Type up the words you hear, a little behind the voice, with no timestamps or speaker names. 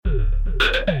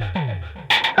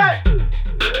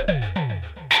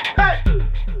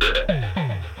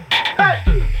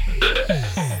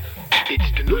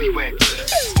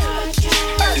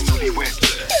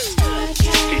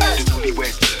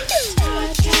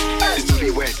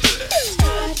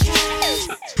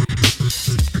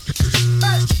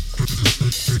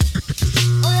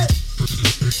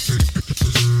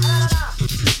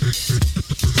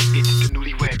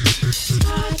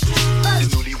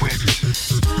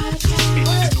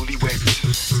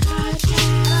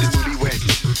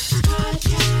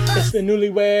It's the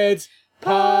Newlyweds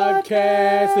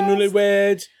Podcast, the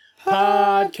Newlyweds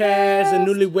Podcast, the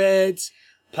Newlyweds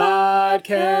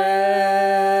Podcast.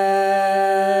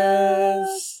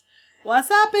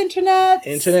 What's up, internets?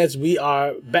 Internets, we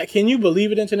are back. Can you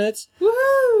believe it, internets?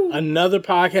 Woohoo! Another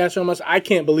podcast from us. I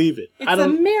can't believe it. It's a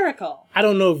miracle. I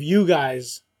don't know if you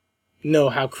guys know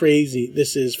how crazy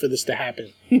this is for this to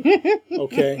happen.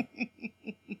 Okay?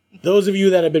 Those of you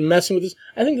that have been messing with this,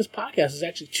 I think this podcast is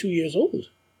actually 2 years old.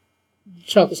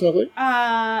 Chocolate Smuggler?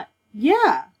 Yeah.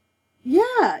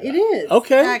 Yeah, it is.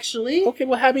 Okay. Actually. Okay,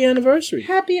 well, happy anniversary.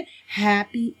 Happy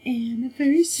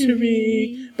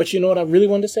anniversary. But you know what I really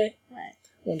wanted to say? What? I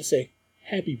wanted to say,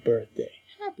 happy birthday.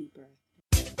 Happy birthday.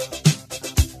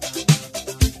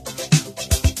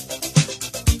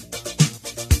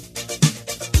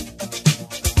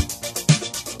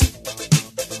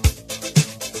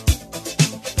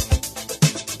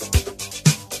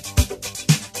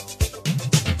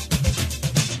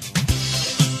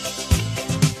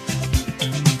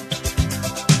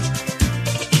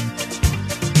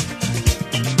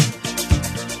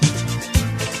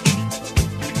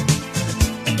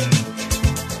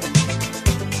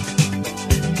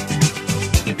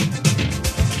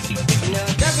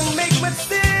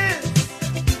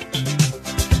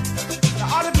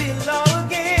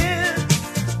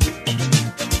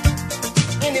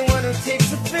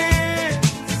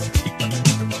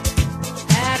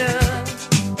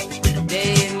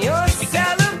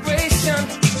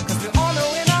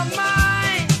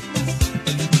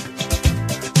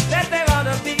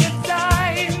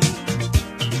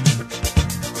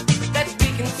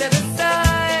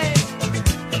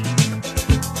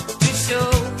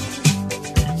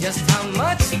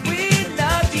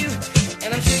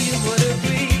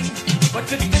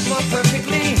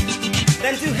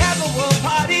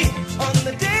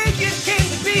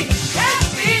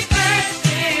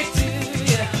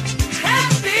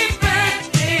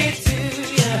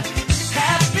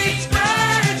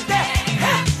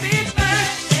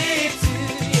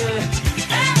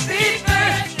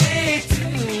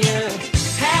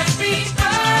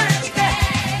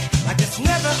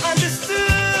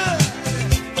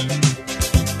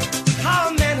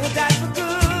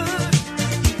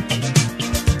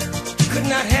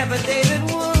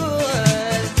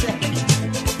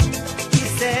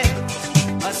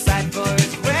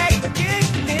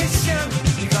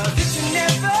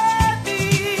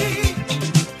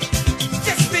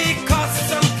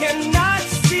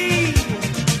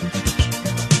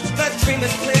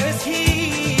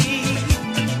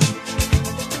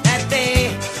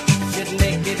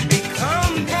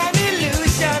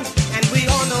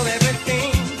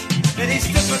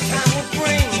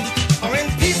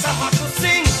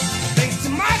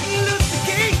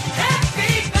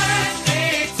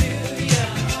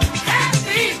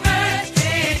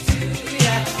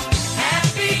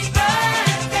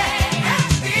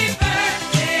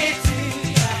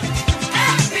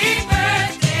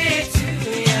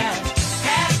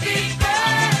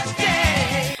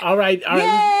 All right.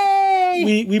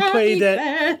 Yay! We played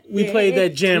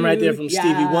that jam right there from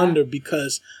Stevie Wonder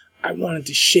because I wanted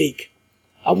to shake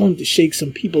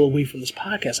some people away from this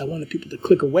podcast. I wanted people to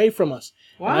click away from us.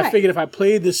 Why? And I figured if I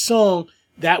played this song,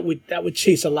 that would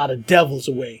chase a lot of devils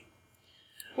away.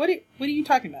 What are you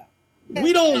talking about?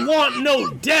 We don't want no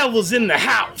devils in the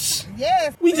house.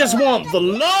 Yes. We just want the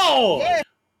Lord. Yes.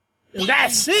 And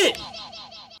that's it.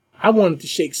 I wanted to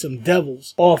shake some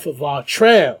devils off of our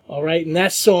trail, all right? And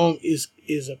that song is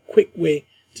a quick way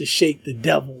to shake the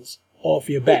devils off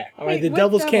your back, all right? Wait, the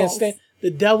devils what can't devils? stand...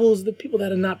 The devils, the people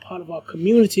that are not part of our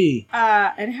community.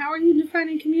 And how are you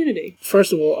defining community?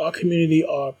 First of all, our community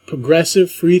are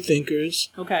progressive, free thinkers,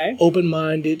 Okay.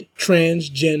 open-minded,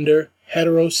 transgender,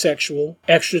 heterosexual,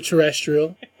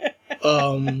 extraterrestrial,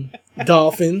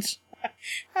 dolphins.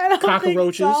 I don't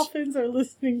Cockroaches. think dolphins are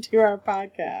listening to our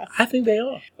podcast. I think they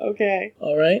are. Okay.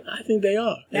 All right? I think they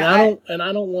are. Yeah, And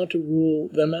I don't want to rule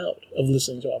them out of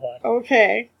listening to our podcast.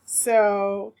 Okay.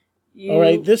 So All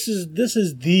right? This is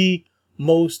the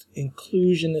most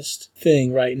inclusionist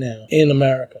thing right now in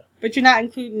America. But you're not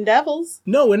including devils.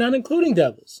 No, we're not including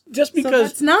devils. Just So because...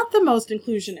 that's not the most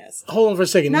inclusionist. Hold on for a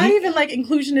second. Not even like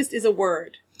inclusionist is a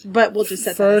word. But we'll just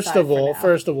set that aside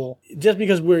First of all, just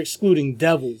because we're excluding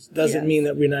devils doesn't Yes. mean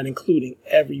that we're not including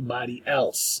everybody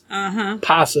else Uh-huh.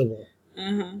 possible.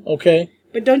 Uh-huh. Okay?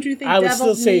 But don't you think I would still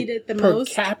devils say need it the per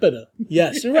most? capita.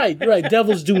 Yes, you're right.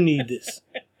 Devils do need this.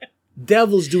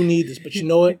 Devils do need this. But you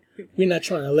know what? We're not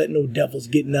trying to let no devils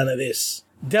get none of this.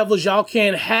 Devils, y'all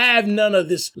can't have none of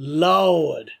this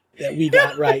Lord that we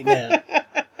got right now.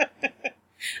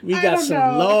 We got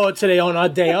some Lord today on our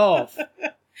day off.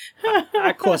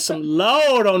 I caught some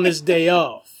Lord on this day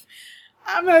off.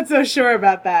 I'm not so sure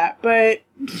about that, but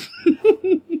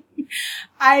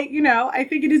I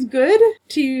think it is good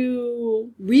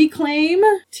to reclaim,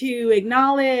 to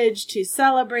acknowledge, to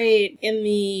celebrate in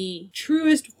the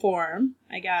truest form,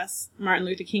 I guess, Martin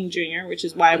Luther King Jr., which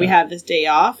is why we have this day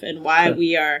off and why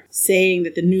we are saying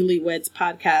that the Newlyweds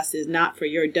podcast is not for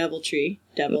your deviltry,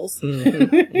 devils.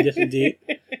 Mm-hmm. Yes, indeed.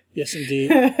 Yes, indeed.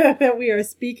 That we are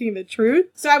speaking the truth.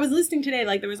 So I was listening today,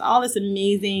 like there was all this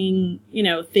amazing,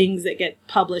 things that get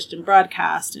published and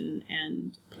broadcast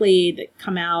and played that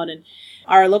come out, and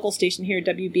our local station here,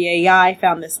 WBAI,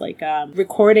 found this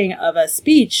recording of a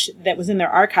speech that was in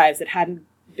their archives that hadn't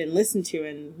been listened to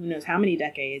in who knows how many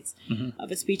decades,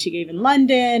 of a speech he gave in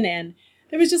London. And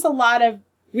there was just a lot of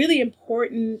really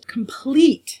important,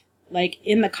 complete,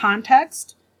 in the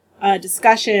context,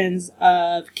 discussions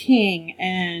of King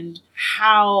and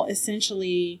how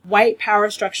essentially white power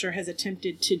structure has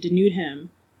attempted to denude him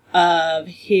of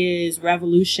his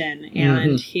revolution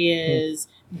and his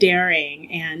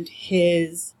daring and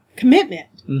his commitment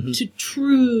to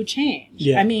true change.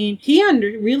 Yeah. I mean, he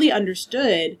really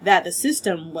understood that the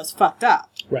system was fucked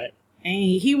up. Right.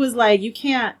 And he was like, you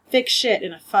can't fix shit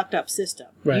in a fucked up system.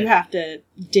 Right. You have to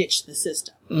ditch the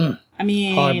system. I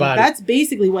mean, that's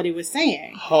basically what he was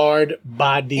saying. Hard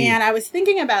body. And I was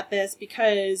thinking about this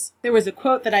because there was a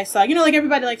quote that I saw.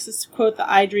 Everybody likes to quote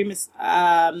the I dream, the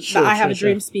I have a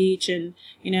dream speech. And,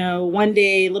 one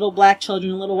day little black children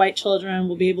and little white children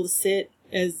will be able to sit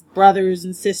as brothers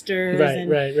and sisters.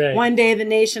 Right. One day the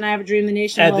nation, I have a dream, the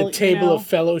nation at will, the table of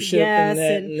fellowship, yes,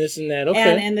 and this and that.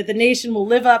 Okay. And that the nation will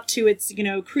live up to its,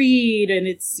 creed and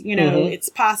its, its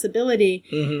possibility.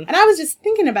 And I was just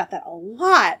thinking about that a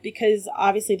lot because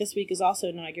obviously this week is also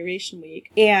inauguration week,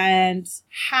 and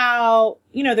how,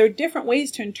 there are different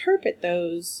ways to interpret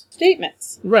those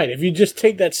statements. Right. If you just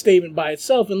take that statement by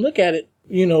itself and look at it,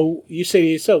 you say to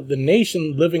yourself, the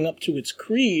nation living up to its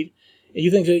creed. And you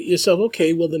think to yourself,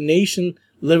 okay, well, the nation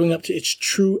living up to its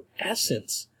true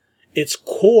essence, its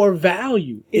core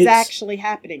value is actually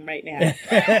happening right now.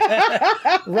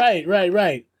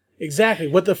 Right. Exactly.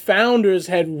 What the founders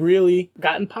had really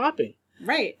gotten popping.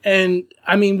 Right. And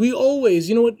I mean, we always,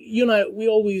 you and I, we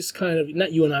always kind of,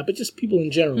 not you and I, but just people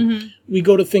in general, we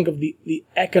go to think of the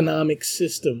economic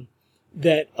system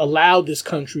that allowed this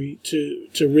country to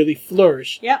really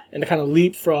flourish. Yep. And to kind of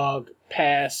leapfrog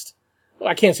past. Well,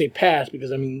 I can't say past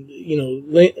because, I mean,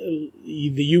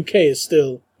 the UK is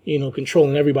still,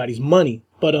 controlling everybody's money.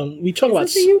 But we talk about...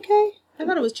 Is it the UK? I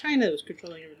thought it was China that was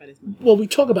controlling everybody's money. Well, we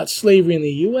talk about slavery in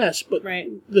the US, but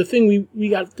the thing we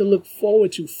got to look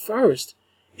forward to first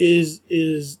is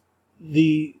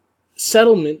the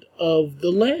settlement of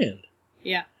the land.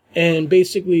 Yeah. And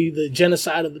basically the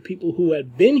genocide of the people who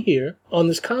had been here on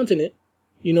this continent,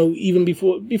 even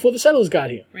before the settlers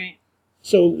got here. Right.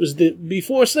 So it was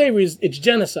before slavery, it's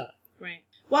genocide. Right.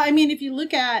 Well, I mean, if you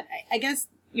look at, I guess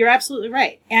you're absolutely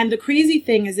right. And the crazy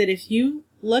thing is that if you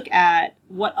look at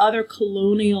what other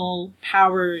colonial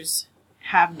powers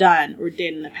have done or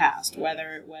did in the past,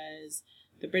 whether it was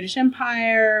the British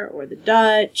Empire or the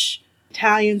Dutch,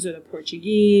 Italians or the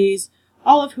Portuguese,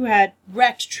 all of who had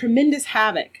wreaked tremendous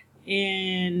havoc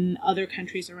in other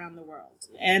countries around the world.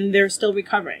 And they're still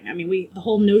recovering. I mean, the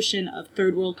whole notion of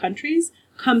third world countries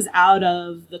comes out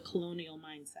of the colonial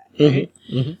mindset,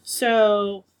 right?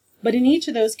 So, but in each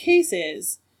of those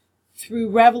cases, through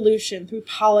revolution, through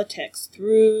politics,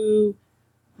 through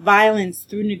violence,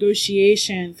 through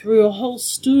negotiation, through a whole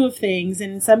stew of things,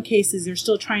 and in some cases they're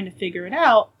still trying to figure it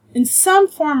out, in some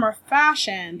form or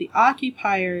fashion, the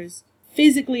occupiers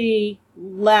physically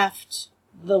left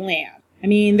the land. I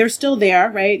mean, they're still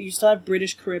there, right? You still have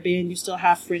British Caribbean, you still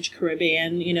have French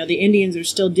Caribbean, the Indians are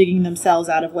still digging themselves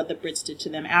out of what the Brits did to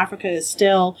them. Africa is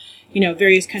still,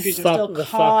 various countries are still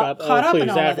caught up in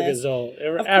all of this.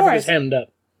 Africa's hemmed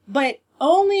up. But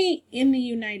only in the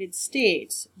United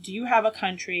States do you have a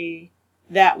country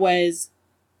that was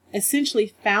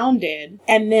essentially founded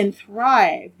and then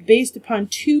thrived based upon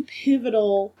two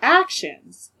pivotal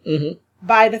actions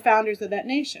by the founders of that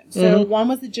nation. So one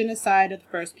was the genocide of the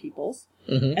first peoples.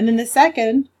 And then the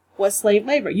second was slave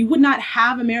labor. You would not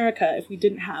have America if we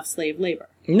didn't have slave labor.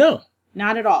 No.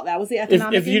 Not at all. That was the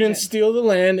economic If you didn't steal the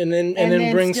land and then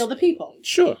bring... steal the people.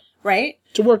 Sure. Right?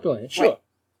 To work the land. Sure. Right.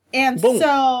 And boom.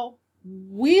 So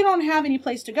we don't have any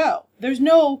place to go. There's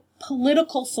no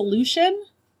political solution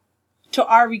to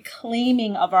our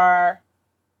reclaiming of our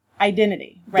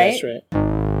identity, right? That's right.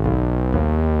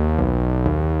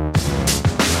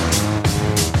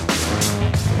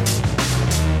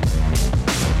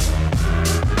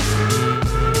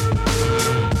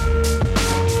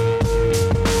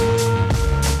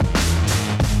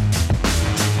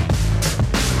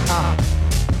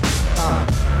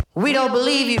 We don't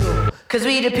believe you, cause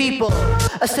we the people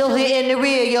are still here in the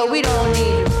rear, yo, we don't need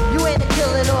you. You ain't a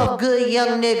killing off good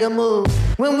young nigga move.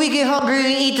 When we get hungry,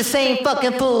 we eat the same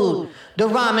fucking food, the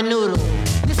ramen noodle.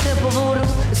 This simple voodoo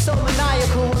is so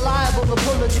maniacal, liable to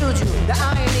pull a juju. The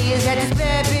irony is that this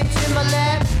bad bitch in my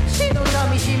lap, she don't tell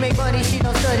me she make money, she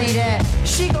don't study that.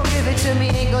 She gon' give it to me,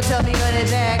 ain't gon' tell me none of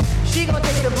that. She gon'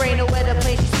 take the brain to where the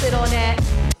plane she spit on that.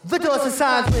 The doors and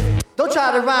signs with, don't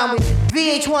try to rhyme with.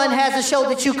 VH1 has a show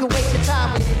that you can waste your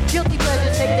time with. Guilty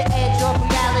pleasures take the edge off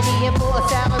reality, and for a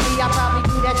salary, I probably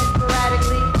do that just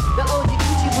sporadically. The OG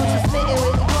Gucci boots are smitten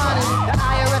with iguanas. The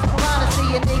IRS piranha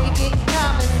see a nigga getting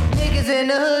common. Niggas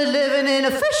in the hood living in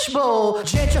a fishbowl.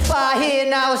 Gentrify here,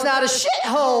 now it's not a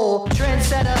shithole.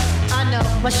 Trendsetter, I know,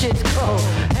 my shit's cold.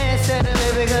 Handsetter,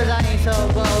 because I ain't so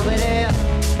bold. But yeah,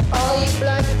 all you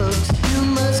black folks, you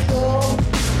must go.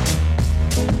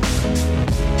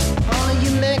 All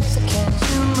you Mexicans,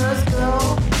 you must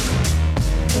go.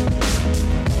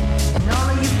 And all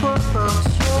of you poor folks,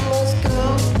 you must go.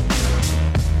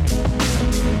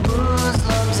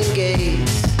 Muslims and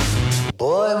gays,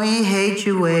 boy, we hate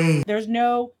your ways. There's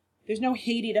no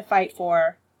Haiti to fight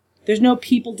for. There's no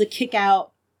people to kick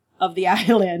out of the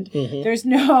island. Mm-hmm. There's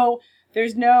no,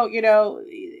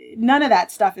 none of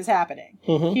that stuff is happening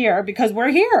here because we're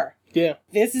here. Yeah.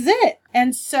 This is it.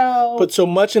 And so... Put so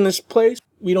much in this place,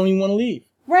 we don't even want to leave.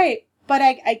 Right. But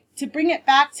I to bring it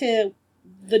back to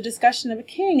the discussion of a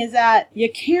king is that you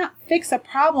can't fix a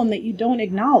problem that you don't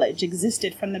acknowledge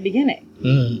existed from the beginning.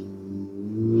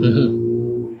 Mm-hmm.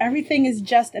 Mm-hmm. Everything is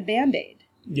just a Band-Aid.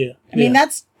 Yeah. I mean,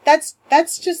 that's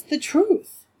just the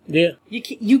truth. Yeah.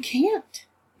 You can't.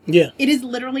 Yeah. It is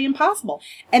literally impossible.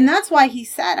 And that's why he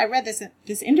said, I read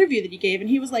this interview that he gave, and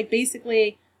he was like,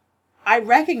 basically... I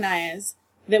recognize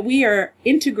that we are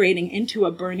integrating into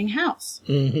a burning house.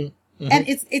 Mm-hmm. Mm-hmm. And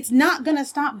it's not going to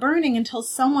stop burning until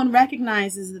someone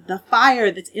recognizes that the fire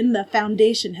that's in the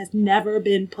foundation has never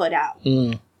been put out.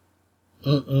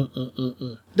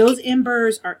 Those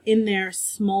embers are in there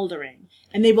smoldering,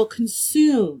 and they will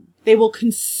consume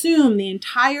the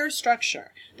entire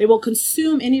structure. They will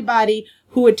consume anybody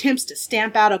who attempts to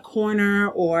stamp out a corner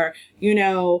or,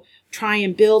 try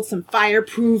and build some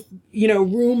fireproof,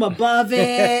 room above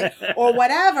it or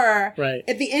whatever. Right.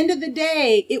 At the end of the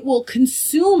day, it will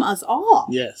consume us all.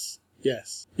 Yes.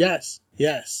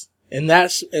 And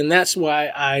that's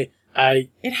why I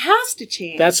it has to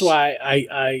change. That's why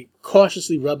I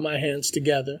cautiously rub my hands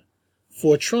together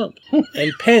for Trump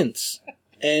and Pence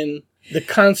and the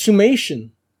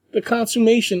consummation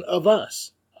of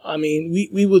us. I mean,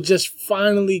 we will just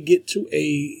finally get to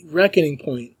a reckoning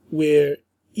point where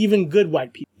even good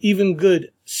white people, even good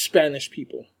Spanish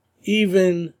people,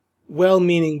 even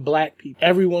well-meaning black people,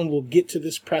 everyone will get to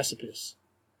this precipice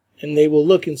and they will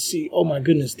look and see, oh my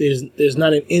goodness, there's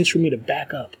not an inch for me to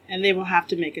back up. And they will have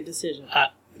to make a decision.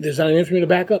 There's not an inch for me to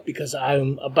back up because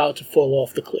I'm about to fall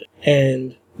off the cliff.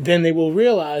 And then they will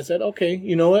realize that, okay,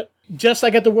 you know what? Just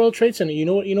like at the World Trade Center, you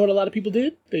know what a lot of people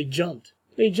did? They jumped.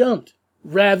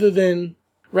 Rather than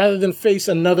face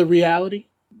another reality,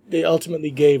 they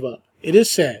ultimately gave up. It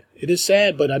is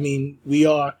sad, but I mean, we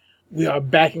are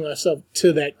backing ourselves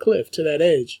to that cliff, to that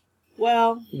edge.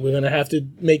 Well, we're going to have to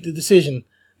make the decision.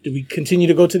 Do we continue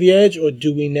to go to the edge or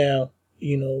do we now,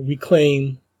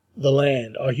 reclaim the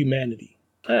land, our humanity?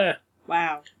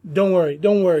 Wow. Don't worry.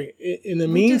 In the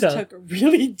meantime, just took a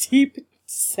really deep,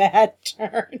 sad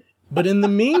turn. But in the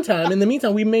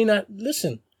meantime, we may not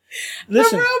listen. The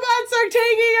robots are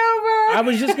taking over. I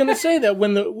was just going to say that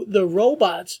when the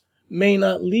robots may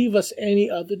not leave us any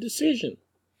other decision.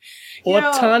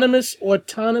 Autonomous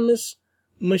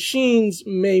machines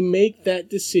may make that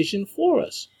decision for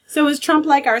us. So is Trump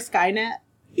like our Skynet?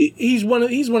 He's one of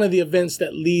the events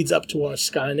that leads up to our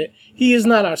Skynet. He is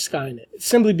not our Skynet.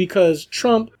 Simply because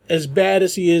Trump, as bad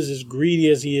as he is, as greedy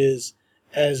as he is,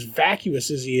 as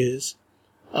vacuous as he is,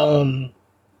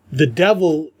 the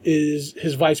devil is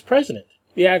his vice president.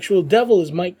 The actual devil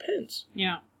is Mike Pence.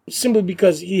 Yeah. Simply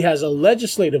because he has a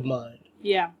legislative mind.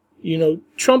 Yeah.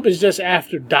 Trump is just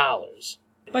after dollars.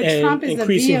 But Trump is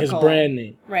increasing his brand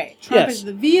name. Right. Trump is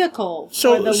the vehicle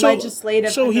for the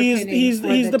legislative. So he's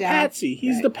the patsy.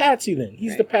 He's the patsy then.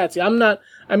 He's the patsy.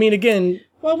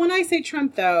 Well, when I say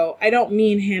Trump, though, I don't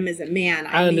mean him as a man.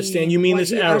 I understand. You mean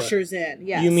this era. Ushers in.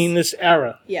 Yes. You mean this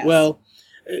era. Yes. Well,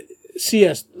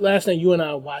 CS, last night you and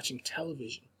I were watching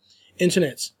television.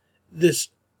 Internets. This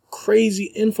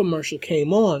crazy infomercial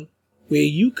came on where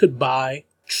you could buy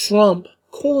Trump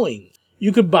coin.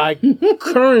 You could buy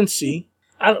currency.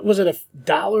 Was it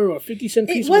 $1 or 50-cent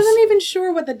piece? It wasn't even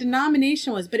sure what the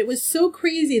denomination was, but it was so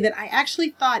crazy that I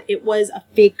actually thought it was a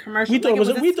fake commercial. We thought it was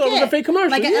a fake commercial.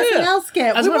 Like an SNL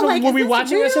skit. As were we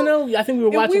watching real? SNL? I think we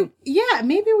were watching. Yeah,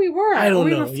 maybe we were. I don't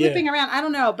know. We were flipping around. I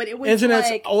don't know, but it was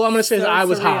Internet's, like all I'm going to say is I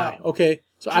was high, okay?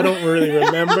 So I don't really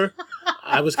remember.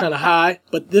 I was kind of high.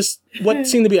 But what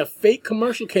seemed to be a fake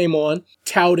commercial came on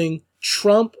touting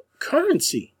Trump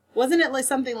currency. Wasn't it like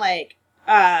something like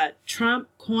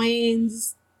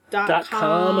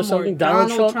TrumpCoins.com or something?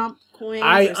 Donald Trump coins?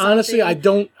 I honestly, I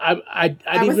don't. I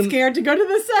was scared to go to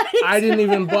the site. I didn't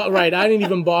even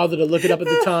bother to look it up at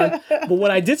the time. But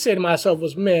what I did say to myself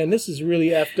was, man, this is really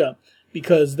effed up,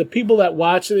 because the people that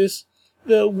watch this,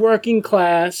 the working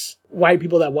class white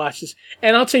people that watch this,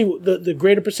 and I'll tell you the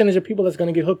greater percentage of people that's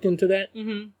going to get hooked into that,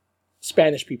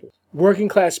 Spanish people, working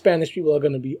class Spanish people are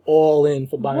going to be all in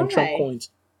for buying Trump coins.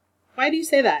 Why do you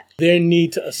say that? Their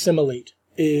need to assimilate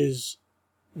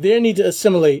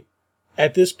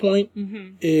at this point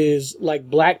is like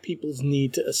black people's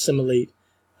need to assimilate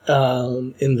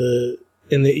in the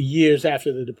years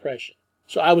after the Depression.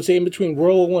 So I would say in between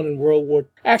World War I and World War,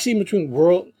 actually in between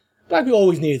black people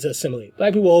always needed to assimilate.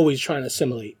 Black people were always trying to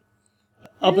assimilate.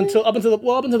 Up until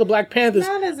the Black Panthers.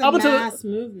 Not as a mass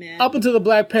movement. Up until the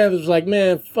Black Panthers was like,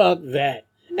 man, fuck that.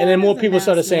 And then more people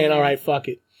started saying, all right, fuck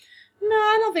it. No,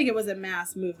 I don't think it was a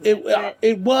mass movement.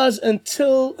 It was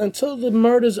until the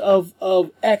murders of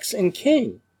X and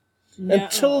King. No.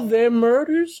 Until their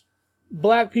murders,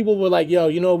 black people were like, yo,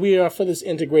 we are for this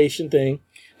integration thing.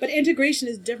 But integration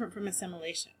is different from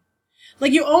assimilation.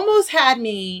 Like, you almost had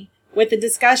me with the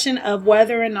discussion of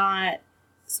whether or not,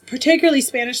 particularly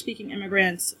Spanish-speaking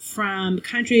immigrants from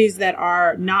countries that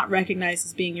are not recognized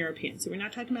as being European. So we're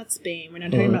not talking about Spain. We're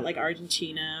not talking about like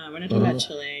Argentina. We're not talking about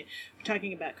Chile. We're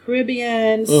talking about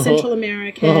Caribbean, Central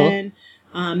American,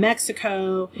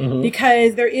 Mexico,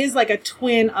 because there is like a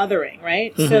twin othering,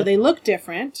 right? So they look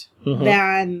different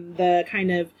than the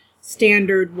kind of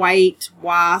standard white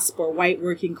WASP or white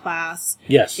working class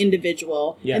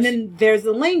individual. Yes. And then there's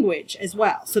the language as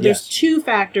well. So there's two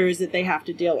factors that they have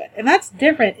to deal with. And that's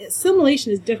different.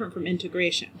 Assimilation is different from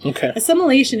integration. Okay.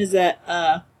 Assimilation is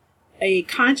a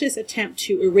conscious attempt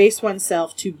to erase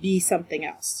oneself to be something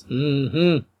else.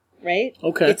 Mm-hmm. Right?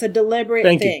 Okay. It's a deliberate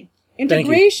thing.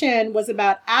 Integration was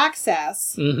about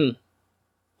access to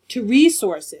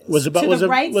resources,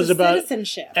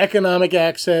 citizenship, economic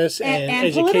access, and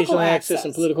educational access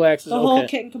and political access. The whole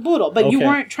kit and caboodle. But you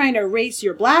weren't trying to erase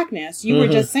your blackness. You were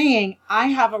just saying, I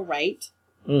have a right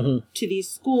to these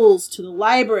schools, to the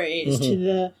libraries,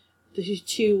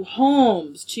 to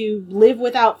homes, to live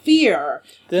without fear.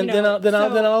 Then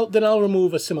I'll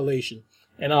remove assimilation,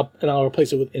 and I'll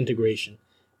replace it with integration,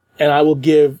 and I will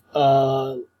give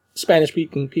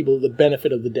Spanish-speaking people the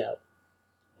benefit of the doubt.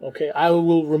 Okay, I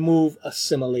will remove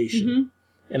assimilation,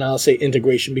 and I'll say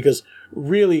integration, because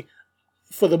really,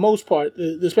 for the most part,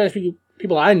 the Spanish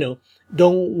people I know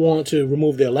don't want to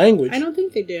remove their language. I don't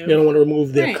think they do. They don't want to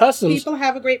remove their customs. People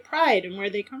have a great pride in where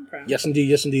they come from. Yes, indeed.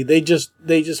 Yes, indeed. They just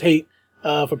hate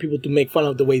for people to make fun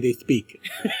of the way they speak.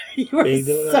 You are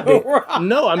so wrong.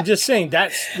 No, I'm just saying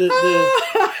that's the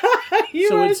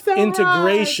so it's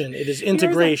integration. Wrong. It is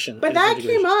integration. But that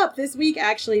came up this week,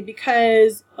 actually,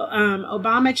 because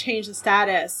Obama changed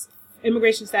the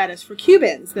immigration status for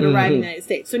Cubans that arrive in the United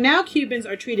States. So now Cubans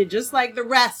are treated just like the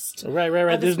rest.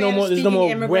 Right. There's no more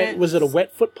wet. Was it a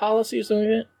wet foot policy or something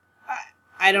like that?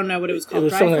 I don't know what it was called.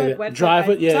 It was dry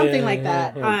foot, something like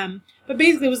that. But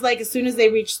basically, it was like as soon as they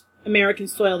reached American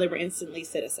soil, they were instantly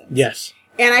citizens. Yes.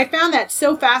 And I found that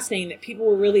so fascinating that people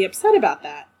were really upset about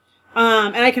that.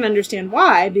 And I can understand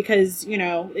why, because,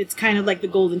 it's kind of like the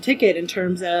golden ticket in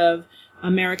terms of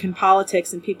American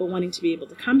politics and people wanting to be able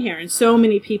to come here. And so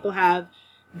many people have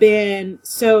been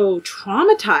so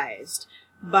traumatized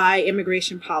by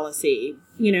immigration policy,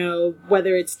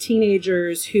 whether it's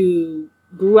teenagers who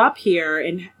grew up here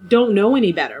and don't know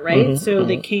any better, right?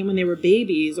 They came when they were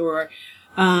babies, or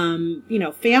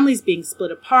families being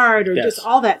split apart, or just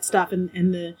all that stuff. And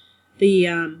the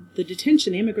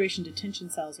immigration detention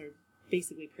cells are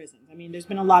basically prisons. I mean, there's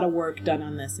been a lot of work done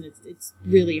on this, and it's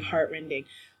really heartrending.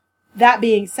 That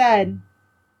being said,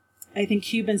 I think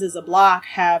Cubans as a bloc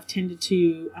have tended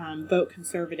to vote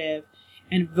conservative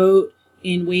and vote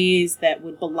in ways that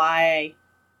would belie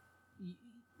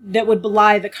that would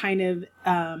belie the kind of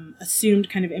assumed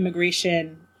kind of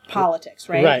immigration politics,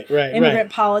 right? Immigrant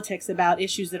politics about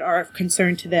issues that are of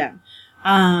concern to them.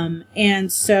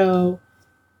 And so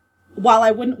while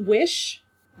I wouldn't wish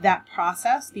that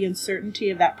process, the uncertainty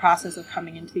of that process of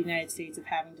coming into the United States, of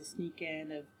having to sneak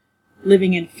in, of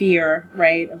living in fear,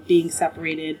 right, of being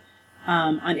separated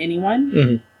on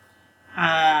anyone,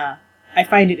 I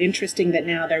find it interesting that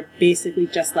now they're basically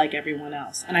just like everyone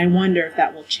else. And I wonder if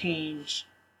that will change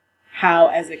how,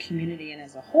 as a community and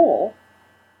as a whole,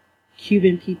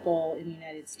 Cuban people in the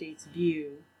United States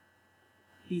view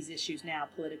these issues now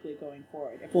politically going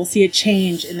forward. If we'll see a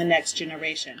change in the next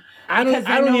generation. I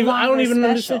don't even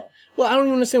understand. Well, I don't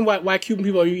even understand why Cuban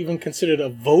people are even considered a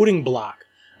voting bloc.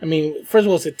 I mean, first of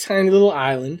all, it's a tiny little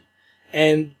island,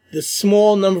 and the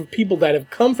small number of people that have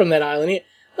come from that island,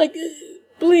 like,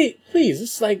 please,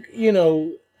 it's like, you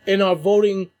know, in our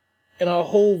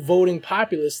whole voting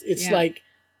populace, it's like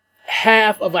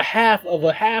half of a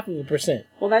percent.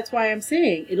 Well, that's why I'm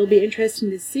saying it'll be interesting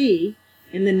to see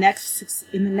in the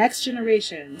next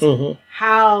generations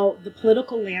how the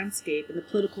political landscape and the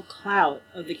political clout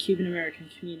of the Cuban American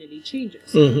community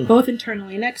changes, both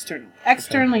internally and externally.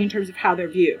 Externally in terms of how they're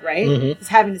viewed, right? As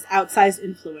having this outsized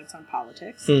influence on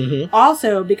politics.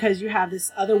 Also because you have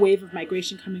this other wave of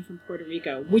migration coming from Puerto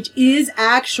Rico, which is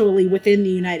actually within the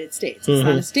United States. It's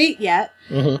not a state yet,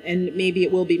 and maybe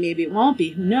it will be, maybe it won't be,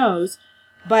 who knows?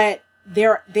 But they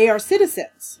are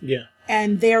citizens. Yeah.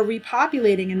 And they're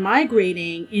repopulating and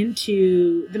migrating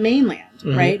into the mainland,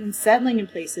 right? And settling in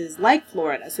places like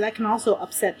Florida. So that can also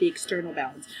upset the external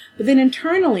balance. But then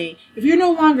internally, if you're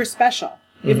no longer special,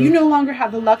 if you no longer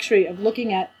have the luxury of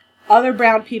looking at other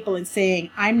brown people and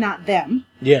saying, I'm not them.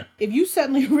 Yeah. If you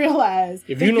suddenly realize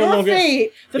that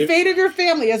the fate of your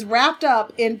family is wrapped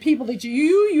up in people that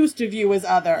you used to view as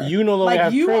other. You no longer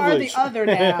have privilege. Are the other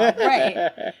now,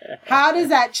 right? How does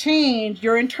that change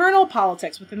your internal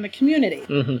politics within the community,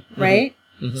 right?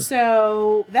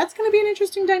 So that's going to be an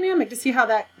interesting dynamic to see how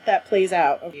that plays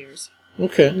out over years.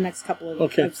 Okay. The next couple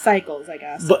of cycles, I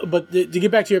guess. But to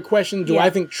get back to your question, do I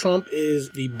think Trump is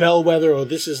the bellwether, or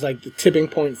this is like the tipping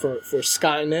point for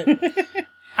Skynet?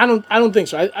 I don't think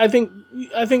so. I think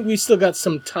we still got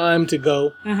some time to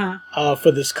go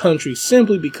for this country,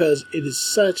 simply because it is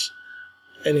such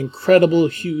an incredible,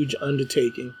 huge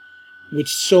undertaking,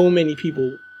 which so many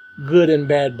people, good and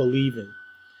bad, believe in,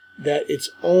 that its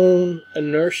own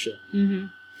inertia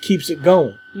keeps it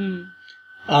going.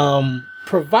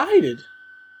 Provided,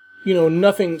 you know,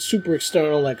 nothing super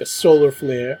external like a solar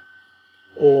flare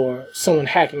or someone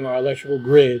hacking our electrical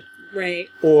grid. Right.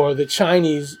 Or the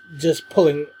Chinese just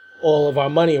pulling all of our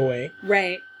money away.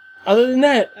 Right. Other than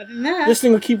that, this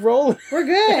thing will keep rolling. We're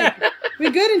good.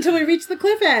 We're good until we reach the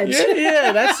cliff edge.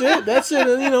 Yeah, that's it. That's it.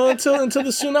 You know, until the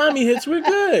tsunami hits, we're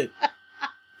good.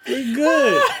 We're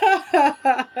good.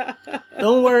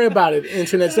 Don't worry about it,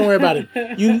 Internet. Don't worry about it.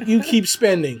 You keep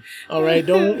spending. All right?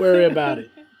 Don't worry about it.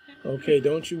 Okay?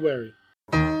 Don't you worry.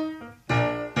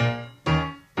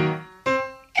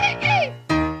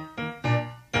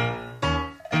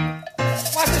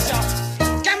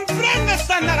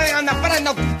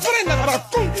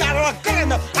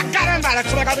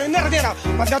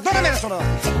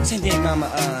 Senti, mama,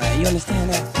 you understand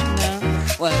that? No.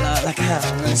 Well, like, I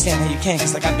don't understand how you can,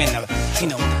 because, like, I've been to,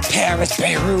 Paris,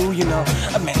 Beirut,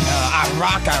 I've been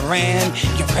Iraq, Iran,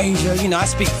 Eurasia, I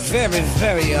speak very,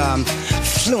 very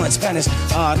fluent Spanish.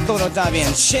 Todo está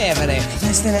bien chévere.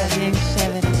 Understand that? Bien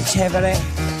Chévere?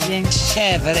 Bien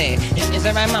Chévere. Is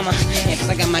that right, mama? Yeah, because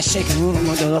I got my shaking room, I'm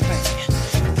going to do the thing.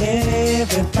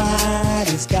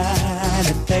 Everybody's got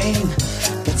a thing,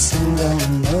 but some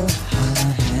don't know how to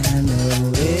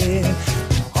handle it.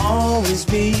 Always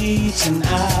reaching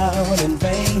out in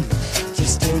vain,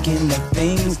 just taking the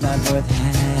things not worth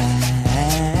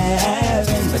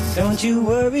having. But don't you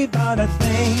worry about a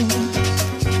thing.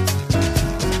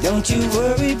 Don't you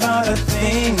worry about a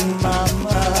thing,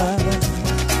 mama.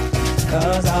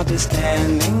 'Cause I'll be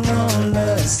standing on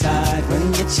the side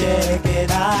when you check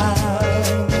it out.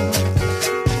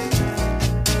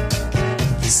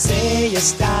 You say your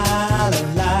style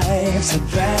of life's a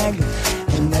drag,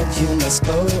 and that you must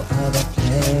go other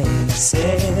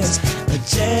places. But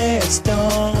just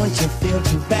don't you feel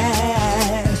too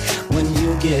bad when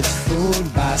you get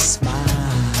fooled by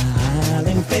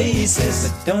smiling faces.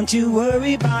 But don't you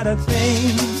worry about a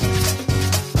thing.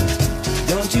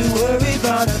 Don't you worry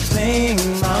about a thing,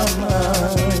 mama.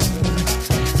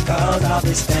 'Cause I'll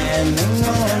be standing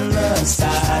on the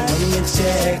side when you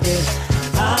check it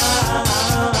out.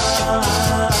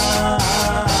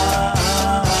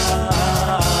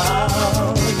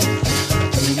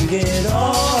 When you get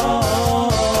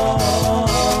all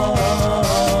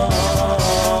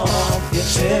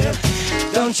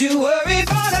you worry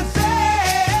about a thing.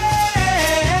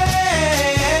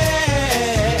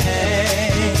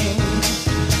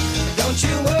 Don't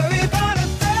you worry about a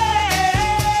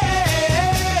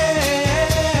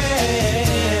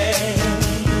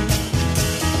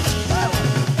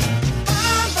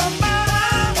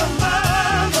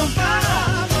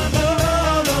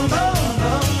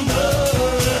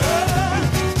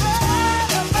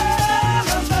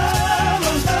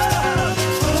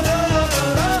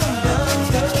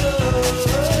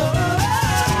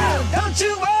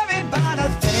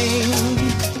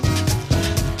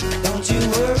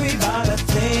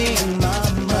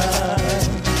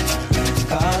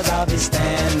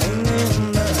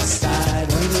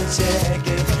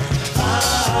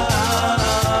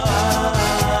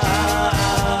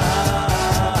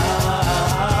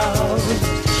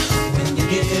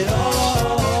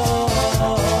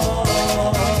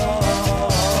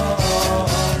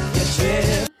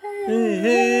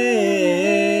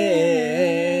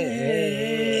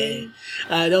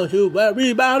Don't you worry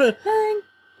about a thing.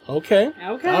 Okay.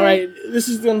 Okay. All right. This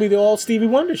is going to be the all Stevie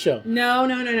Wonder show. No.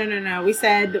 We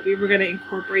said that we were going to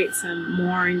incorporate some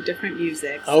more and different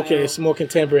music. So. Okay, some more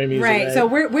contemporary music. Right. So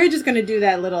we're just going to do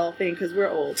that little thing because we're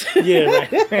old. Yeah.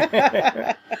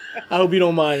 Right. I hope you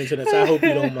don't mind, Internet. I hope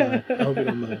you don't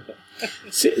mind.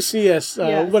 CS. Yes.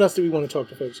 What else do we want to talk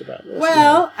to folks about?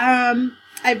 Well,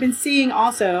 I've been seeing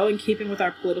also, in keeping with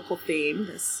our political theme,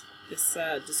 this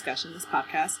discussion, this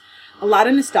podcast, a lot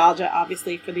of nostalgia,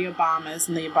 obviously, for the Obamas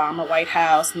and the Obama White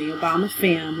House and the Obama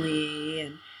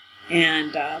family,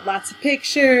 and lots of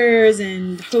pictures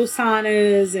and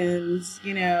hosannas and,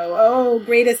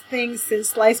 greatest things since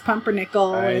sliced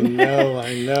pumpernickel. I know.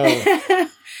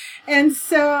 And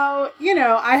so,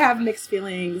 I have mixed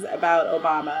feelings about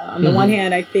Obama. On the one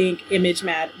hand, I think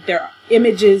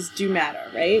images do matter,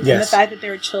 right? Yes. And the fact that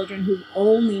there are children who've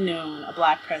only known a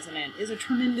black president is a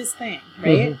tremendous thing,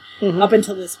 right? Up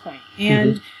until this point.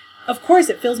 And of course,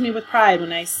 it fills me with pride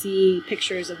when I see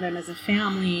pictures of them as a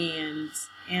family.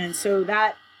 And so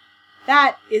that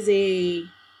is a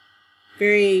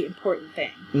very important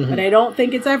thing. But I don't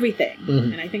think it's everything.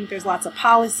 And I think there's lots of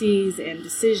policies and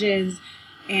decisions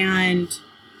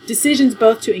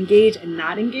both to engage and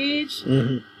not engage,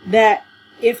 that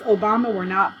if Obama were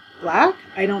not black,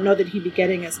 I don't know that he'd be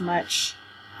getting as much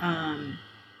kind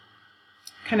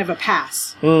of a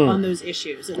pass on those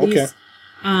issues. At least,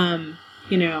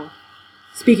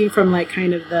 speaking from like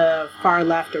kind of the far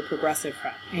left or progressive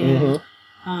front. And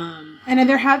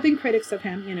there have been critics of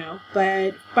him,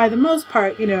 but by the most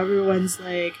part, everyone's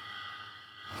like,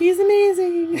 he's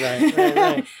amazing.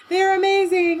 Right. They're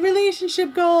amazing.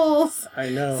 Relationship goals. I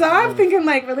know. So I'm thinking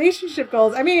like relationship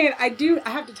goals. I mean, I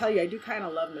have to tell you, I do kind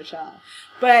of love Michelle.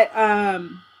 But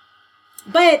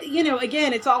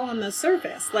again, it's all on the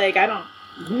surface. Like,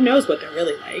 who knows what they're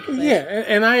really like. But. Yeah,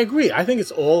 and I agree. I think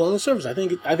it's all on the surface. I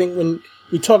think when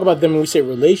we talk about them and we say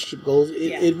relationship goals,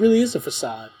 it really is a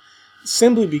facade.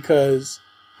 Simply because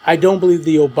I don't believe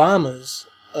the Obamas,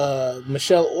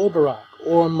 Michelle or Barack,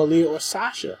 or Malia or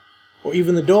Sasha, or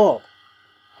even the dog,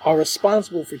 are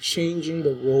responsible for changing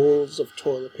the rolls of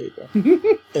toilet paper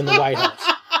in the White House.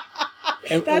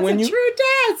 And that's a true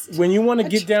test. When you want to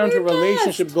get down to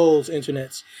relationship goals,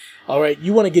 Internets, all right,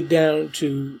 you want to get down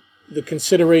to the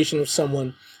consideration of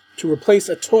someone to replace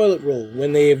a toilet roll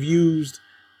when they have used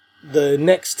the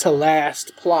next to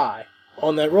last ply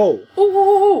on that roll.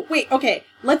 Oh, wait, okay.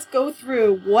 Let's go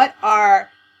through what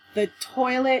are the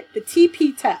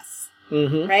TP tests.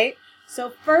 Right? So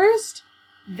first,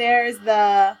 there's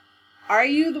are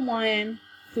you the one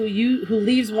who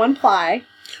leaves one ply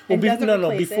and doesn't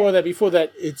replace it? Before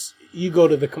that, it's you go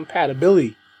to the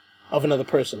compatibility of another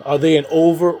person. Are they an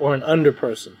over or an under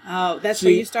person? Oh, that's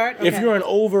where you start? Okay. If you're an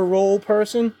over roll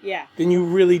person, then you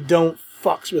really don't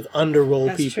fucks with under roll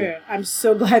people. That's true. I'm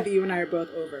so glad that you and I are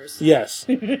both overs. Yes.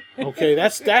 Okay,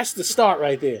 that's the start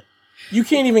right there. You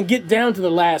can't even get down to the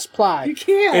last ply. You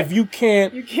can't. If you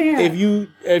can't. You can't.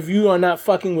 If you are not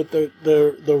fucking with the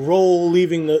roll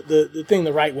leaving the thing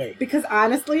the right way. Because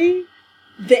honestly,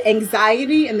 the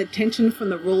anxiety and the tension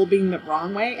from the roll being the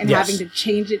wrong way and having to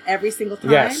change it every single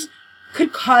time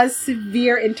could cause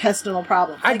severe intestinal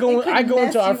problems. I go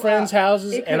into our friends'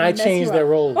 houses and I change their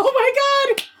rolls. Oh my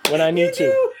God! When I need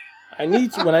to.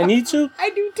 When I need to. I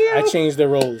do too. I change their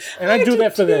rolls. And I do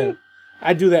that for them.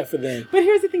 I do that for them. But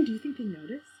here's the thing. Do you think they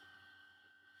notice?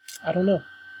 I don't know.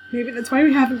 Maybe that's why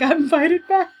we haven't got invited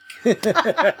back. I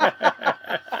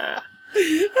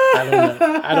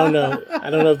don't know.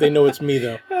 I don't know if they know it's me,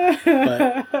 though.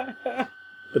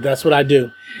 But But that's what I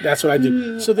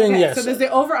do. So then, yes. So there's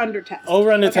the over-under test.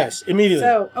 Over-under test,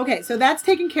 immediately. So that's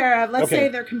taken care of. Let's say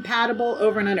they're compatible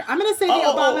over and under. I'm going to say the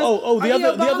Obamas.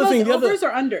 The other thing. Overs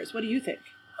or unders? What do you think?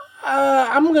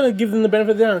 I'm going to give them the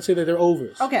benefit of the doubt and say that they're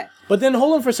overs. Okay. But then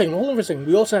hold on for a second.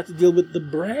 We also have to deal with the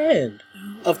brand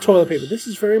of toilet paper. This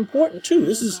is very important, too.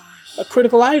 This is a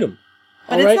critical item.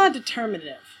 But it's not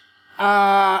determinative.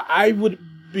 I would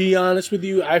be honest with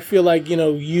you. I feel like,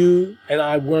 you and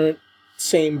I weren't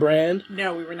same brand.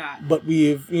 No, we were not. But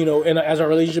we've, and as our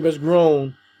relationship has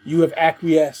grown, you have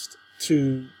acquiesced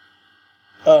to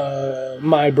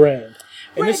my brand.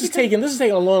 And this has taken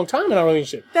a long time in our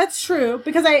relationship. That's true.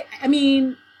 Because I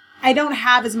don't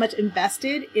have as much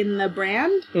invested in the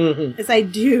brand as I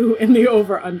do in the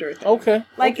over-under thing. Okay.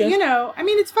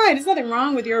 It's fine. There's nothing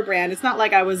wrong with your brand. It's not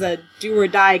like I was a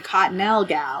do-or-die Cottonelle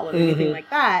gal or anything like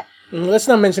that. Let's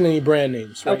not mention any brand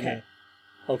names right now.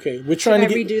 Okay. We're trying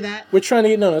to redo that? We're trying to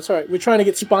get... No, that's all right. We're trying to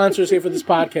get sponsors here for this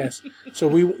podcast. So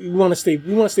we want to stay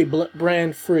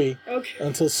brand free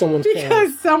until someone can.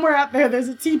 Because somewhere out there, there's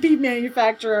a TP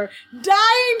manufacturer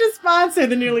dying to sponsor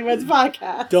the Newlyweds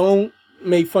podcast. Don't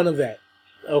make fun of that.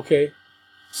 Okay?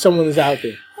 Someone is out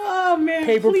there. Oh, man.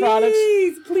 Products.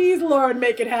 Please, Lord,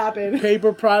 make it happen.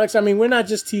 Paper products. We're not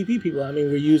just TP people.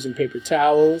 We're using paper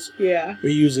towels. Yeah. We're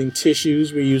using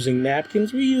tissues. We're using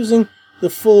napkins. We're using the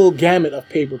full gamut of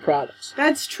paper products.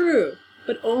 That's true.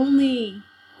 But only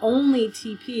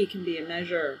TP can be a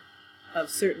measure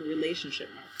of certain relationship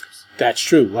markers. That's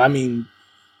true.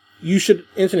 You should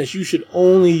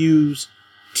only use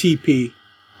TP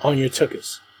on your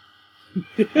tuchus.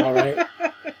 All right?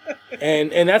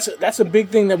 And that's a big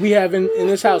thing that we have in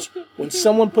this house. When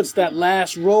someone puts that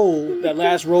last roll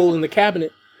in the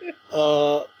cabinet,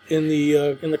 in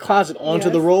the closet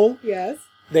onto the roll,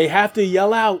 they have to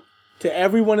yell out to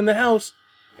everyone in the house,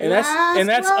 and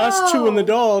that's us two and the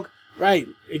dog, right?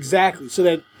 Exactly, so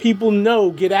that people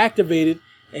get activated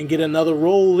and get another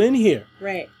roll in here,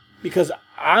 right? Because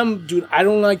I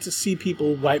don't like to see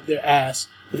people wipe their ass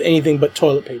with anything but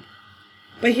toilet paper.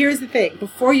 But here's the thing: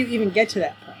 before you even get to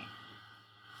that point,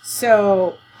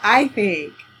 so I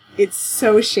think it's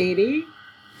so shady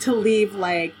to leave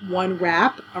one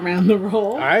wrap around the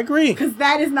roll. I agree. Because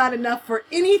that is not enough for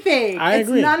anything. It's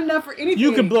not enough for anything.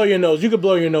 You can blow your nose. You can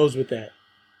blow your nose with that.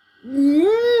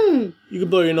 You can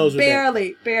blow your nose with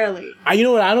that. Barely. You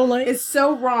know what I don't like? It's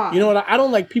so wrong. You know what? I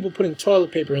don't like people putting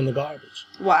toilet paper in the garbage.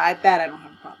 Well, that I don't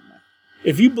have a problem with.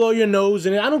 If you blow your nose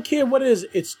in it, I don't care what it is.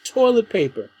 It's toilet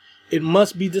paper. It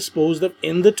must be disposed of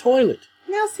in the toilet.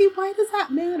 Now, see, why does that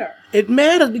matter? It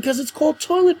matters because it's called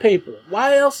toilet paper.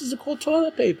 Why else is it called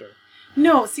toilet paper?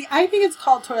 No, see, I think it's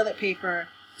called toilet paper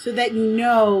so that you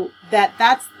know that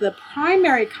that's the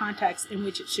primary context in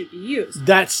which it should be used.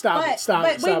 Stop it.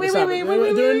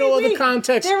 There are no other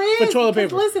contexts for toilet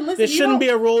paper. Listen, there shouldn't be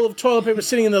a roll of toilet paper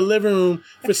sitting in the living room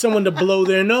for someone to blow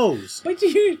their nose.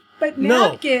 But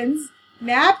napkins,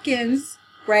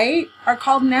 right, are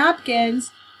called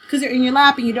napkins because they're in your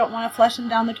lap and you don't want to flush them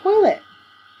down the toilet.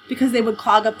 Because they would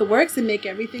clog up the works and make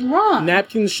everything wrong.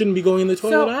 Napkins shouldn't be going in the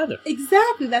toilet either.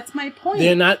 Exactly, that's my point.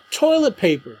 They're not toilet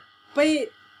paper.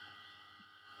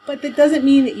 But that doesn't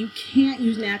mean that you can't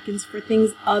use napkins for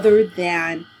things other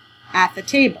than at the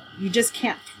table. You just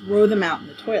can't throw them out in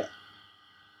the toilet.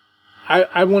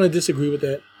 I want to disagree with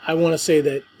that. I want to say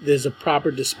that there's a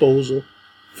proper disposal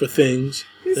for things.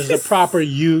 There's a proper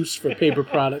use for paper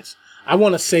products. I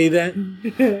want to say that,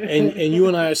 and you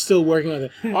and I are still working on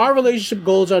that. Our relationship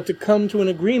goals are to come to an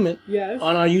agreement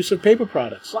on our use of paper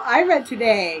products. Well, I read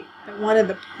today that one of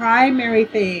the primary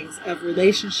things of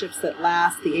relationships that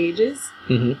last the ages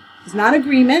is not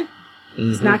agreement,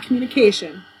 it's not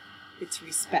communication, it's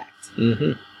respect.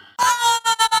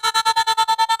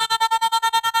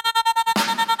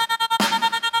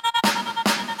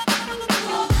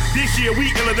 This year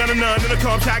we iller than a nun in a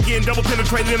car shot getting double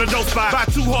penetrated in a dope spot. By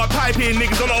two hard piping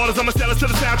niggas on the orders, I'ma sell us to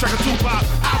the soundtrack of Tupac.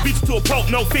 I'll beat you to a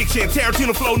pulp, no fiction.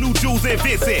 Tarantino flow, new Jews and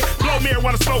Vincent. Blow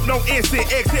marijuana smoke, no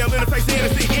instant. Exhale in the face of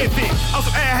innocent infant.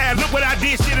 Also, look what I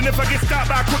did, shit. And if I get stopped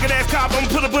by a crooked ass cop, I'ma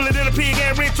put a bullet in a pig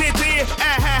and rent 10.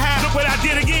 Look what I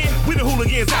did again. We the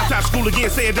hooligans outside school again,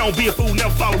 saying don't be a fool,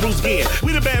 never follow rules again.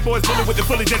 We the bad boys bullet with the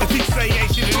fully that the teachers say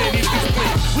ain't shit and they need to be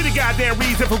split. We the goddamn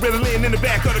reason for Ritalin in the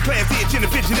back of the class, itching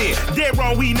and fidgeting. Dead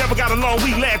wrong, we never got along.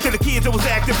 We laughed at the kids that was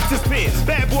active participants.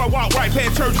 Bad boy walk right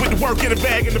past church with the work in the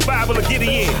bag and the Bible to get it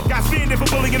in. Got spending for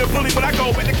bullying and a bully, but I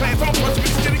go back to class, I'ma punch him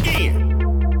in the shit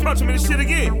again. Punch him in the shit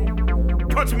again.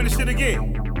 Punch him in the shit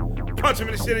again. Punch him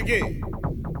in the shit again.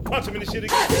 Punch him in the shit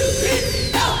again.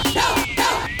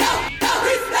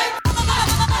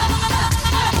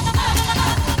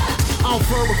 I'm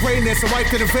firm with greatness, a wife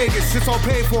to the Vegas. Shit's all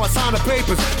paid for, I signed the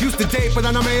papers. Used to date, but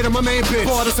then I made her my main bitch.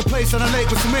 Bought us a place on the lake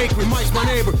with some acreage. Mike's my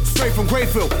neighbor, straight from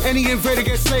Grayfield. Any invader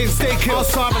gets slayed and stay killed.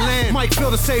 Outside the land, Mike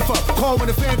fill the safe up. Call when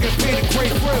the fam get paid a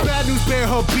great thrill. Bad news, bear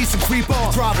hub, beats and creep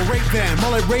off. Drive a rape van,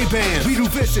 mullet Ray-Bans. We do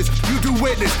vicious, you do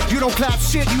witness. You don't clap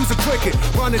shit, use a cricket.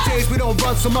 Run the days, we don't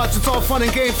run so much. It's all fun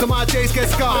and games, so my days get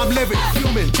scarred. I'm living,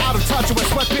 human, out of touch. I wear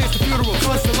sweatpants to funeral,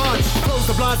 lunch to lunch. Close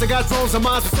the blinds, I got drones and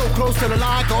minds are so close to the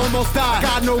line, I can almost die.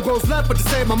 Got no goals left but to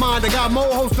save my mind. I got more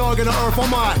host dog in the earth on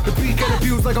mine. The beat get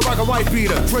abused like a rock and white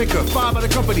beater. Drinker, 5 by the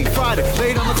company, Friday,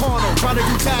 laid on the corner, trying to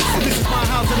do taxes. This is my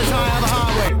house and it's high on the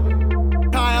highway.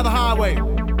 High on the highway.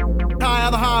 High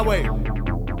on the highway.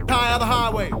 High on the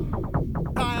highway.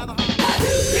 High on the highway.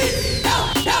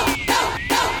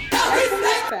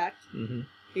 Fact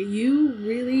that you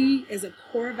really, as a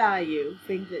core value,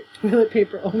 think that toilet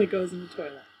paper only goes in the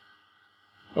toilet.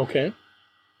 Okay.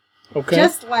 Okay.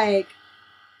 Just like,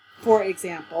 for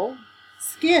example,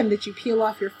 skin that you peel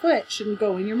off your foot shouldn't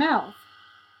go in your mouth.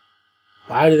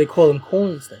 Why do they call them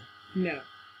corns then? No.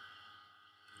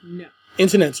 No.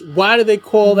 Internets, why do they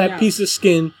call that No. piece of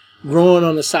skin growing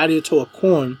on the side of your toe a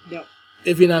corn No.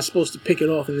 if you're not supposed to pick it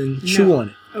off and then chew on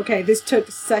it? Okay, this took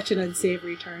such an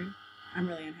unsavory turn. I'm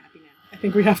really unhappy now. I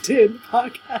think we have to end the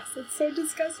podcast. It's so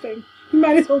disgusting. You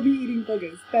might as well be eating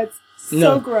boogers. That's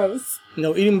so gross.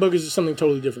 No, eating boogers is something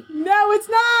totally different. No, it's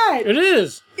not. It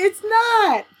is. It's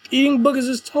not. Eating boogers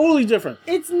is totally different.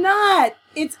 It's not.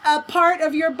 It's a part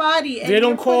of your body. And They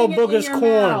don't you're call putting it in boogers your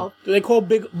corn. mouth. Do they call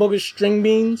big boogers string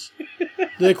beans? Do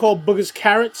they call boogers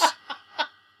carrots?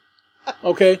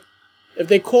 Okay. If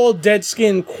they call dead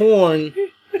skin corn,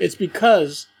 it's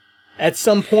because at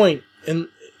some point in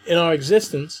our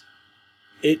existence,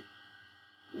 it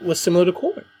was similar to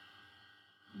corn.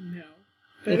 No.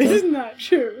 That is not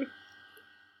true.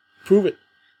 Prove it.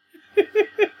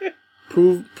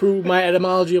 Prove my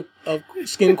etymology of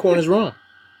skin corn is wrong.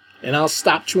 And I'll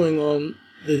stop chewing on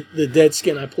the dead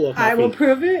skin I pull off my I will feet.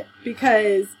 prove it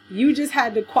because you just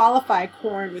had to qualify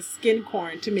corn with skin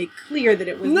corn to make clear that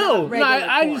it was not regular corn.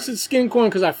 I said skin corn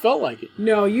because I felt like it.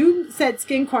 No, you said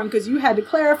skin corn because you had to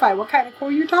clarify what kind of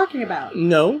corn you're talking about.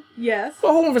 No. Yes.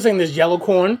 Well, hold on for a second. There's yellow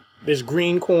corn. There's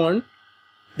green corn.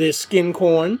 There's skin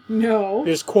corn. No.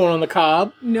 There's corn on the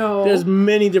cob. No. There's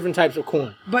many different types of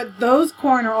corn. But those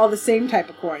corn are all the same type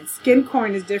of corn. Skin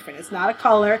corn is different. It's not a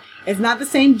color. It's not the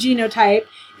same genotype.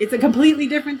 It's a completely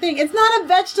different thing. It's not a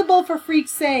vegetable, for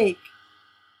freak's sake.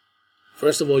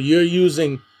 First of all, you're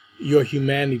using your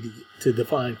humanity to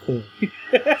define corn.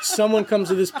 Someone comes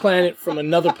to this planet from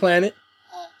another planet,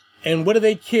 and what do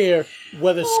they care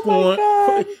whether scorn?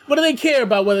 What do they care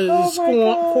about whether it's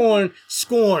corn?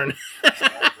 Scorn.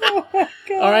 Oh my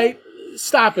God. All right,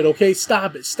 stop it. Okay,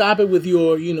 stop it. Stop it with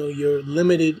your your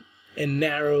limited and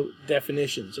narrow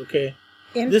definitions. Okay,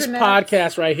 This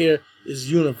podcast right here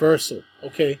is universal.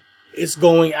 Okay, it's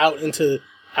going out into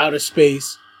outer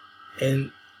space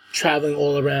and traveling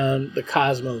all around the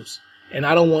cosmos. And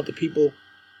I don't want the people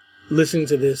listening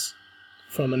to this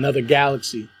from another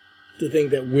galaxy to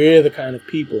think that we're the kind of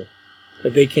people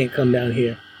that they can't come down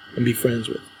here and be friends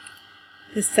with.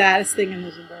 The saddest thing in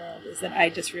this world is that I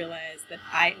just realized that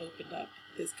I opened up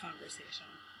this conversation.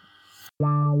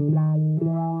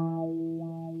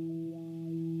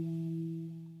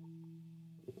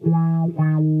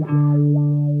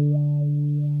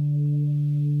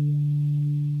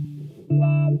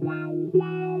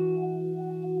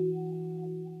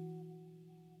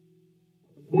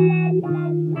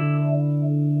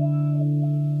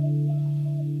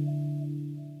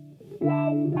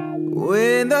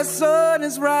 When the sun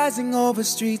is rising over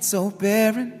streets so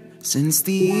barren, since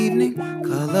the evening,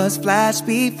 colors flash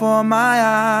before my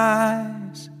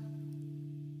eyes.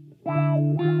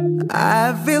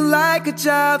 I feel like a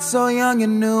child so young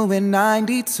and new. In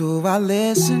 92 I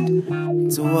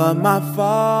listened to what my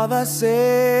father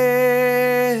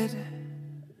said.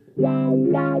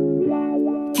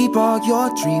 Keep all your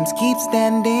dreams, keep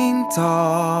standing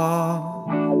tall.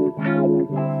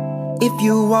 If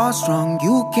you are strong,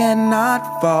 you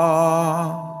cannot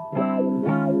fall.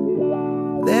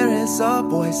 There is a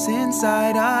voice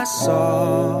inside us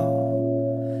all.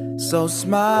 So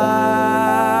smile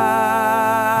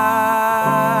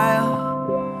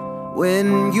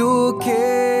when you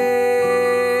can.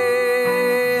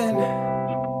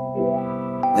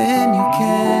 When you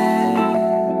can.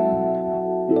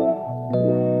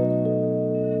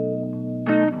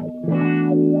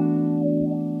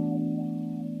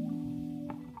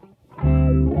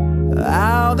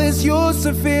 How this used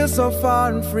to feel so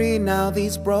far and free. Now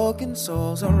these broken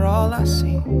souls are all I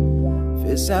see.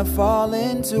 Fists have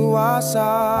fallen to our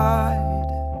side.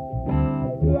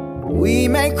 We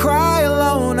may cry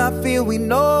alone, I feel we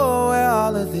know where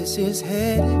all of this is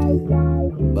headed.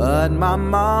 But my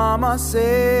mama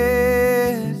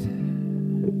said,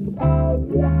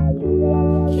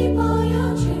 keep all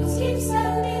your dreams, keep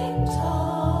standing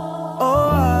tall.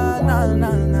 Oh, no,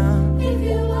 no, no. If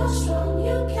you are strong,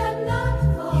 you cannot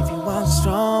fall. If you are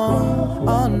strong,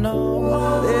 oh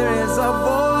no. There is a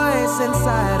voice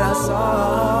inside us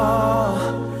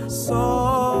all.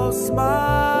 So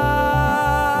smile,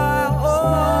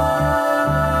 oh,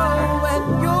 when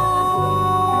you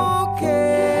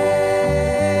can,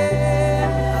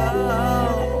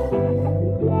 oh,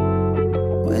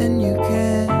 when you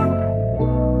can.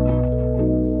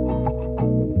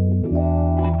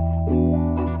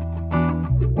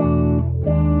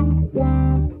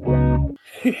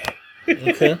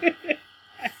 Okay.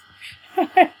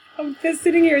 I'm just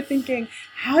sitting here thinking,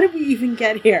 how did we even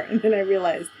get here? And then I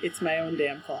realized it's my own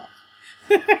damn fault.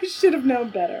 I should have known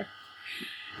better.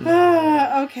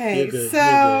 Okay, You're good.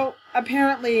 so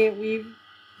apparently we've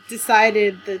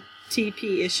decided the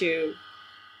TP issue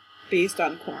based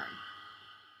on corn.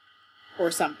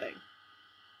 Or something.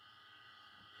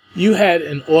 You had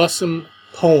an awesome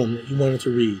poem that you wanted to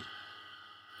read.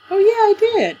 Oh yeah, I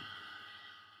did.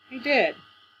 I did.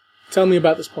 Tell me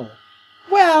about this poem.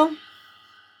 Well,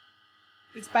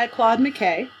 it's by Claude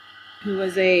McKay, who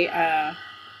was a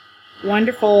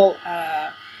wonderful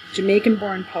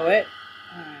Jamaican-born poet.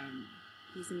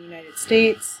 He's in the United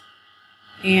States,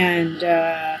 and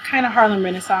kind of Harlem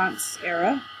Renaissance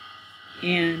era.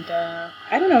 And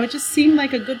I don't know, it just seemed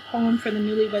like a good poem for the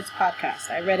Newlyweds podcast.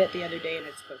 I read it the other day and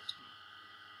it spoke to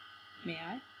me. May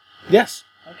I? Yes.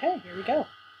 Okay, here we go.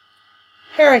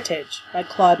 Heritage by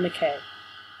Claude McKay.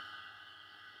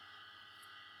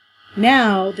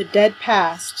 Now the dead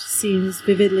past seems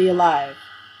vividly alive,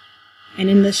 and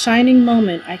in the shining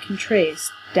moment I can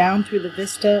trace, down through the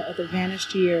vista of the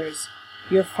vanished years,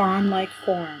 your fawn-like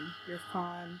form, your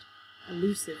fond,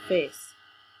 elusive face.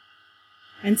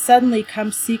 And suddenly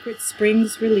come secret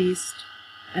springs released,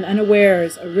 and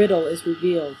unawares a riddle is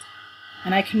revealed,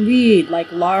 and I can read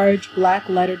like large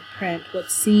black-lettered print what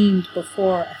seemed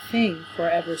before a thing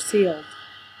forever sealed.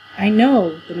 I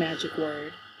know the magic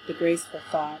word, the graceful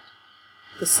thought,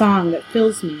 the song that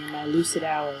fills me in my lucid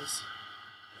hours,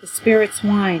 the spirit's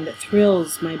wine that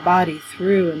thrills my body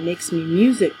through and makes me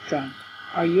music drunk,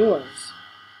 are yours,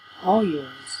 all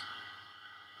yours.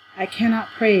 I cannot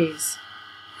praise,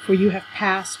 for you have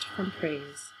passed from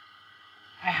praise.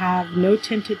 I have no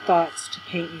tinted thoughts to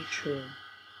paint you true,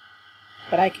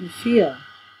 but I can feel,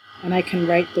 and I can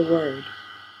write the word.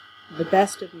 The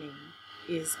best of me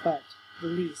is but the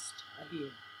least of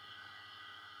you.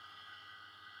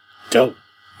 Dope.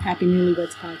 Happy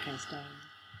Newlyweds Podcast, darling.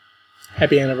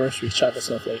 Happy anniversary. Chocolate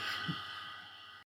Snowflake.